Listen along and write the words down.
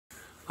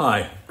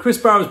Hi, Chris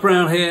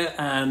Barrows-Brown here,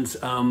 and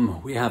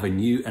we have a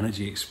new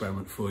energy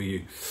experiment for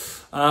you.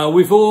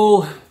 We've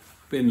all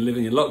been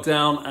living in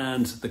lockdown,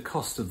 and the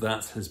cost of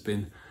that has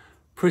been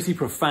pretty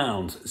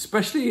profound,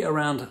 especially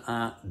around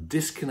our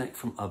disconnect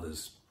from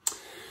others.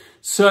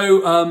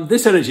 So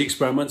this energy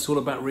experiment's all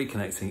about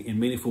reconnecting in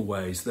meaningful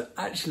ways that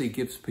actually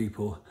gives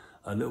people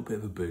a little bit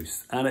of a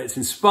boost. And it's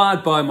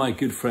inspired by my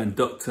good friend,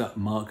 Dr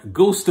Mark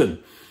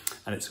Gouslton,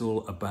 and it's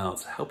all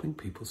about helping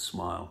people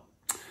smile.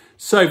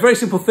 So very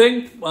simple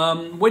thing,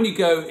 when you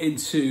go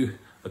into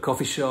a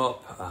coffee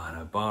shop,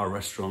 a bar, a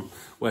restaurant,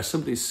 where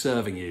somebody's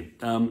serving you,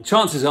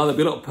 chances are there'll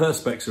be a lot of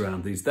perspex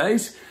around these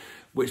days,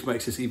 which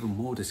makes us even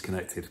more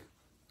disconnected.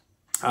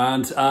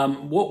 And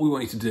what we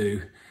want you to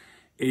do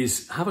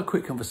is have a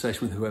quick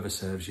conversation with whoever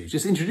serves you.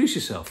 Just introduce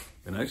yourself,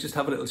 just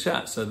have a little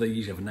chat. So they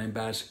usually have a name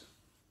badge.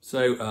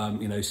 So,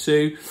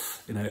 Sue,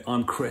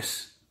 I'm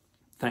Chris,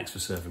 thanks for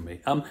serving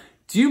me.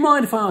 Do you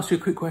mind if I ask you a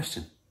quick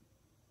question?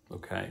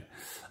 Okay.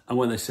 And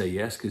when they say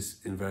yes,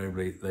 because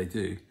invariably they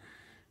do,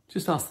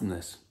 just ask them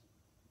this.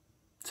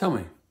 Tell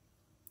me,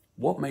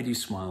 what made you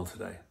smile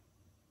today?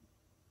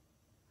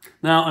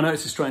 Now, I know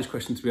it's a strange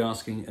question to be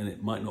asking, and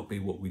it might not be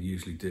what we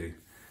usually do,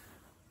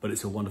 but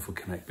it's a wonderful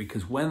connect,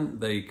 because when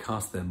they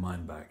cast their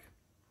mind back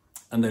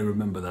and they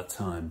remember that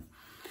time,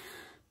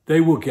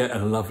 they will get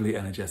a lovely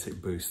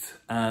energetic boost,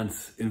 and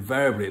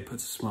invariably it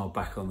puts a smile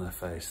back on their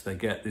face. They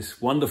get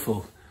this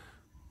wonderful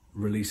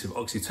release of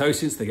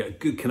oxytocin, so they get a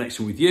good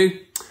connection with you,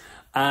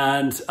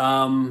 and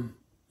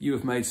you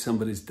have made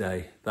somebody's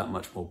day that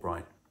much more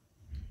bright.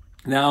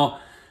 Now,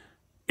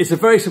 it's a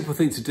very simple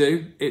thing to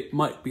do. It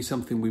might be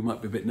something we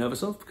might be a bit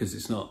nervous of because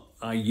it's not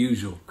our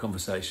usual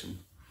conversation,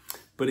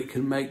 but it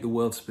can make the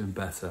world spin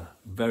better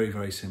very,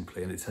 very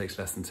simply, and it takes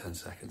less than 10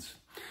 seconds.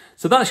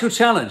 So that's your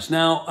challenge.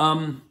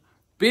 Now,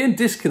 being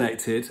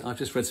disconnected, I've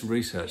just read some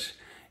research,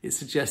 it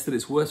suggests that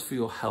it's worse for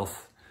your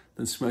health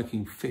than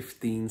smoking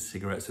 15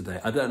 cigarettes a day.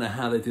 I don't know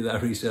how they do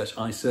that research.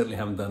 I certainly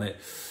haven't done it.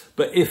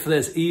 But if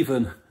there's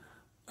even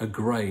a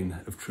grain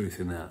of truth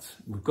in that,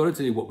 we've got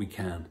to do what we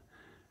can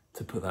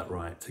to put that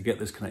right, to get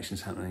those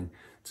connections happening,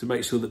 to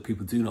make sure that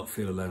people do not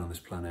feel alone on this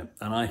planet.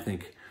 And I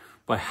think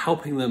by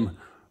helping them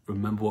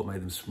remember what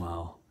made them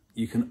smile,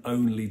 you can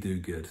only do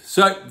good.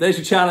 So there's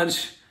your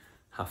challenge.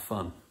 Have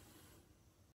fun.